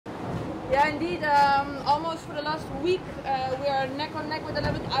Yeah, indeed. Almost for the last week, we are neck on neck with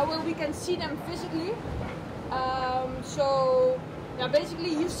 11th hour. We can see them physically. So yeah,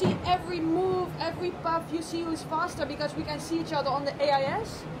 basically you see every move, every puff. You see who's faster because we can see each other on the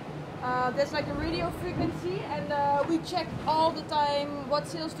AIS. There's like a radio frequency, and we check all the time what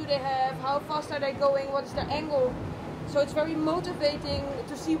sails do they have, how fast are they going, what's their angle. So it's very motivating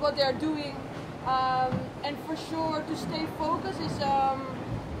to see what they're doing, and for sure to stay focused is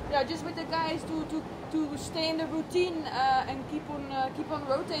yeah, just with the guys to stay in the routine and keep on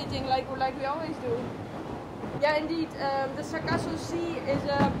rotating like we always do. Yeah, indeed. The Sargasso Sea is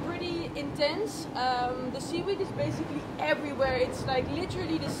pretty intense. The seaweed is basically everywhere. It's like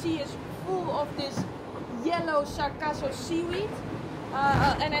literally the sea is full of this yellow Sargasso seaweed.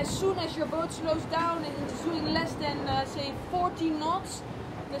 And as soon as your boat slows down and it's doing less than say 40 knots,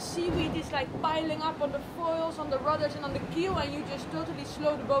 the seaweed is like piling up on the foils, on the rudders and on the keel, and you just totally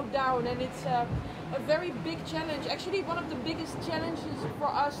slow the boat down. And it's a very big challenge, actually one of the biggest challenges for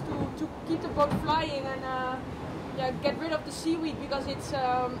us to keep the boat flying and yeah, get rid of the seaweed, because it's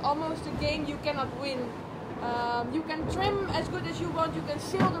almost a game you cannot win. You can trim as good as you want, you can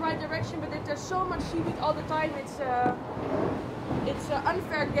sail the right direction, but if there's so much seaweed all the time, it's an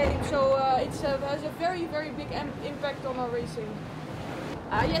unfair game. So it has a very big impact on our racing.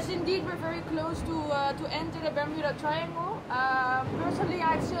 Yes, indeed, we're very close to enter the Bermuda Triangle. Personally,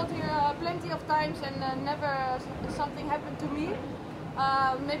 I've sailed here plenty of times and never something happened to me.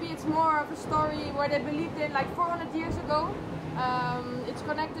 Maybe it's more of a story where they believed in like 400 years ago. It's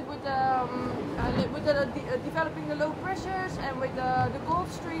connected with developing the low pressures and with the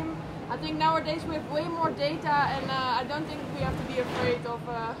Gulf Stream. I think nowadays we have way more data, and I don't think we have to be afraid of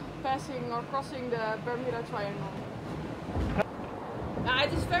passing or crossing the Bermuda Triangle.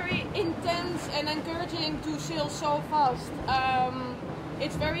 It is very intense and encouraging to sail so fast.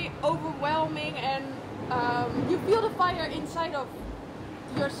 It's very overwhelming, and you feel the fire inside of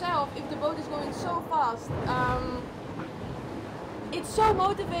yourself if the boat is going so fast. It's so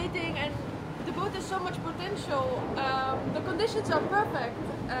motivating, and the boat has so much potential. The conditions are perfect.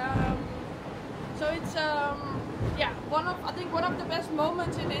 So it's yeah, I think one of the best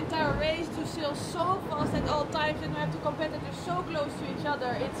moments in the entire race, to sail so fast at all times and have the competitors so close to each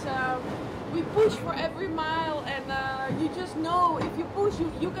other. It's we push for every mile, and you just know if you push,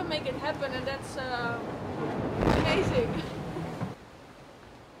 you can make it happen, and that's amazing.